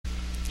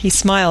He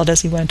smiled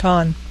as he went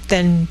on.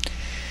 "Then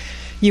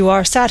you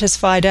are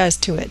satisfied as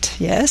to it,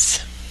 yes?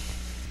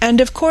 And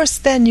of course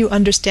then you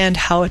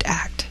understand how it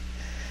act,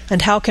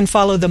 and how can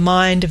follow the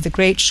mind of the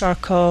great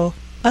Charcot,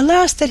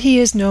 alas that he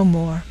is no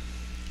more,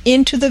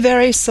 into the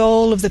very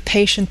soul of the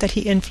patient that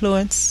he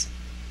influence?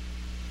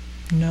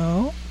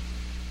 No?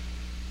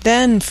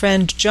 Then,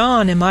 friend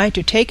John, am I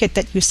to take it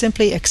that you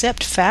simply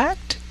accept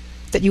fact,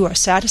 that you are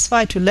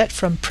satisfied to let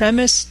from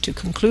premise to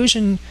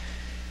conclusion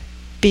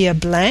be a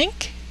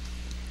blank?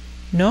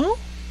 No?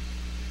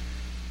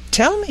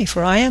 Tell me,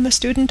 for I am a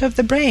student of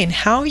the brain,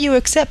 how you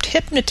accept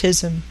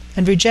hypnotism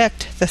and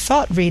reject the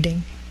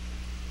thought-reading.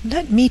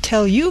 Let me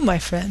tell you, my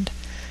friend,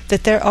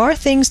 that there are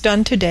things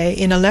done today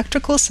in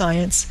electrical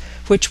science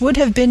which would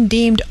have been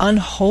deemed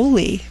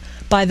unholy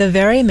by the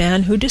very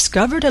man who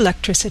discovered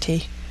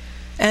electricity,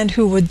 and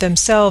who would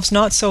themselves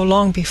not so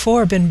long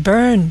before been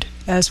burned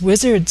as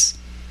wizards.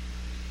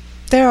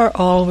 There are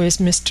always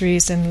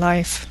mysteries in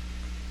life.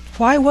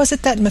 Why was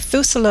it that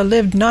Methuselah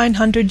lived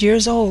 900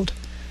 years old,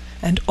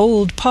 and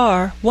old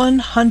Parr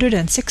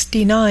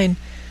 169,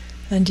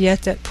 and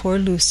yet that poor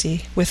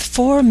Lucy, with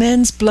 4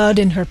 men's blood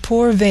in her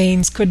poor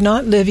veins, could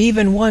not live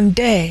even one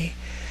day?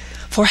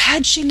 For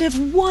had she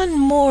lived one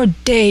more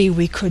day,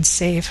 we could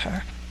save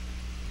her.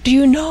 Do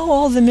you know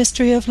all the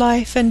mystery of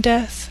life and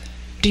death?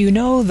 Do you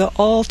know the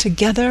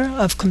altogether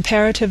of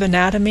comparative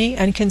anatomy,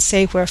 and can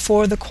say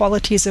wherefore the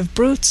qualities of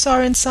brutes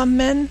are in some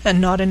men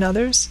and not in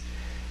others?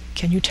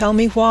 Can you tell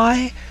me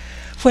why,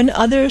 when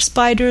other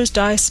spiders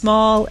die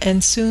small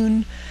and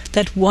soon,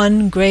 that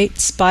one great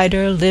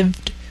spider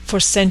lived for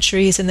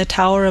centuries in the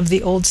tower of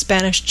the old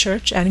Spanish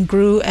church, and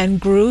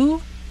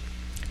grew,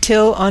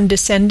 till on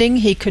descending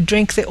he could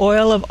drink the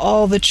oil of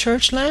all the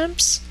church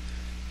lamps?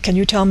 Can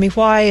you tell me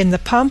why in the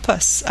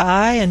Pampas,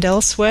 aye, and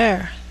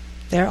elsewhere,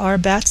 there are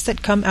bats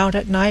that come out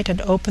at night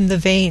and open the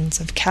veins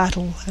of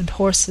cattle and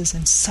horses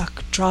and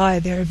suck dry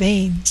their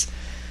veins?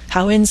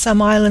 How in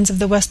some islands of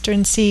the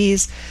western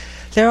seas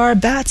there are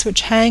bats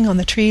which hang on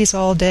the trees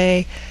all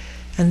day,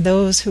 and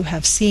those who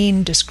have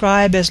seen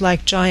describe as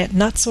like giant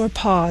nuts or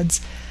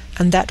pods,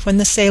 and that when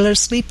the sailors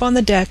sleep on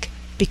the deck,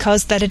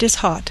 because that it is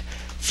hot,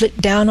 flit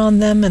down on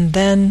them, and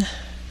then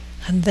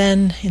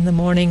in the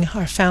morning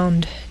are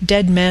found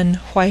dead men,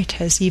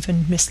 white as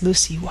even Miss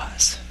Lucy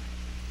was."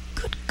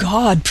 "Good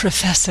God,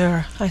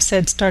 Professor," I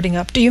said, starting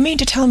up, "do you mean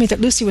to tell me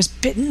that Lucy was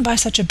bitten by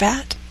such a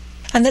bat?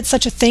 And that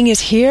such a thing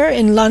is here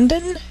in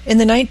London in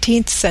the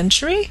 19th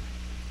century?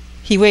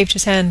 He waved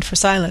his hand for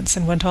silence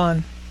and went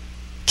on.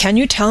 "Can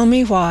you tell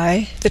me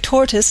why the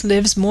tortoise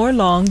lives more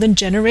long than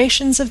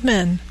generations of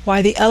men,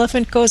 why the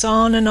elephant goes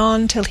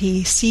on till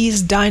he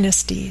sees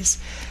dynasties,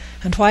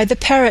 and why the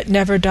parrot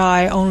never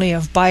die only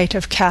of bite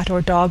of cat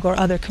or dog or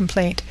other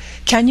complaint?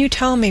 Can you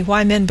tell me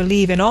why men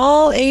believe in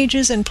all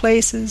ages and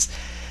places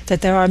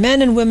that there are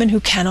men and women who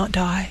cannot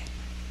die?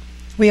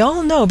 We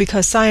all know,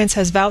 because science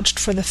has vouched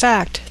for the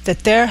fact,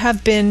 that there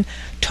have been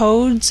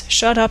toads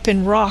shut up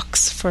in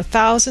rocks for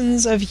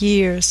thousands of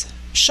years,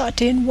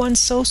 shut in one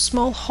so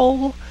small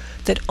hole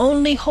that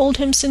only hold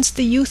him since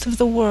the youth of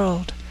the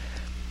world.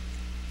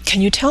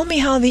 Can you tell me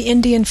how the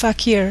Indian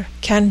fakir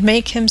can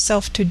make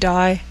himself to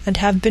die and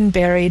have been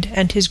buried,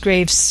 and his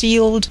grave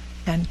sealed,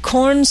 and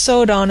corn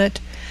sowed on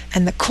it,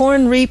 and the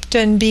corn reaped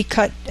and be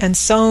cut and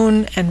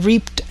sown and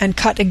reaped and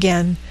cut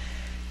again,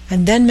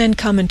 and then men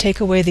come and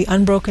take away the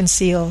unbroken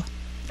seal,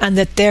 and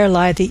that there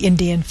lie the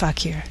Indian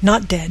fakir,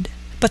 not dead,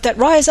 but that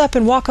rise up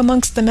and walk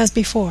amongst them as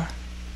before?